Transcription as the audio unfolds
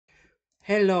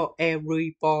Hello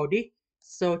everybody.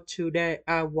 So today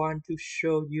I want to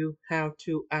show you how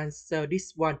to answer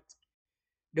this one.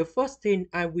 The first thing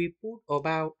I will put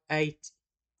about 8,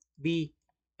 B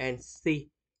and C.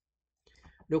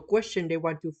 The question they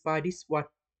want to find this one.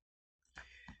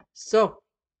 So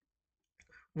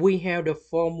we have the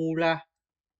formula.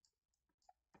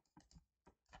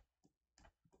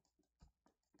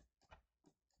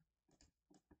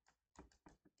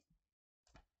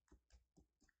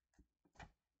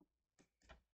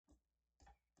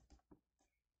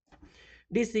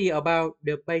 This is about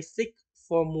the basic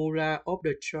formula of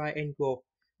the triangle.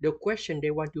 The question they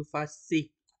want to find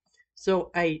C.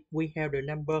 So 8 we have the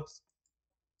numbers.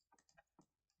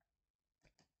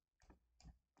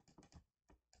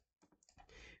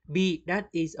 B that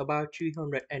is about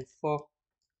 304.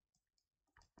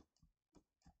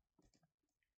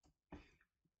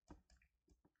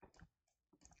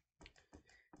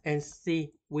 And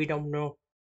C we don't know.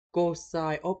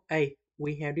 Cosine of A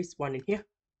we have this one in here.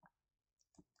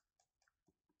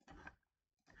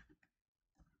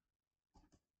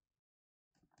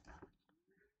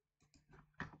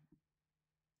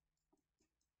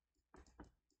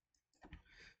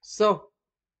 So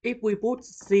if we put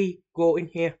C go in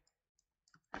here,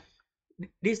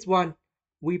 this one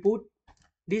we put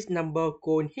this number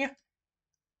go in here,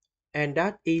 and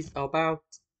that is about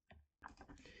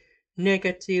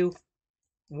negative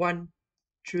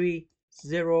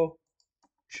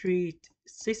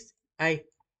 13036A.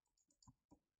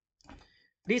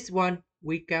 This one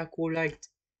we calculate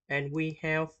and we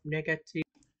have negative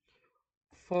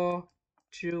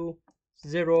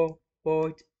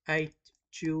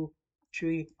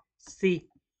 420.823C.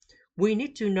 We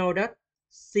need to know that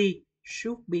C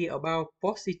should be about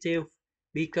positive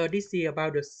because this is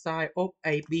about the side of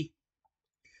AB.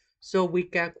 So we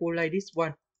calculate this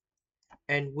one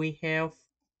and we have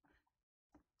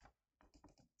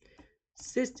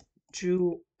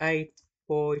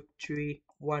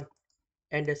 628.31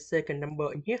 and the second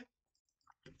number in here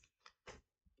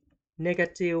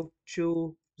negative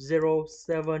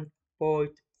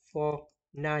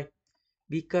 207.49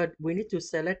 because we need to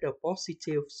select a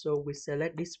positive, so we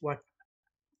select this one.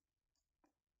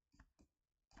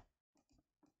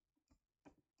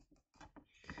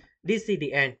 This is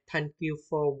the end. Thank you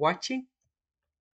for watching.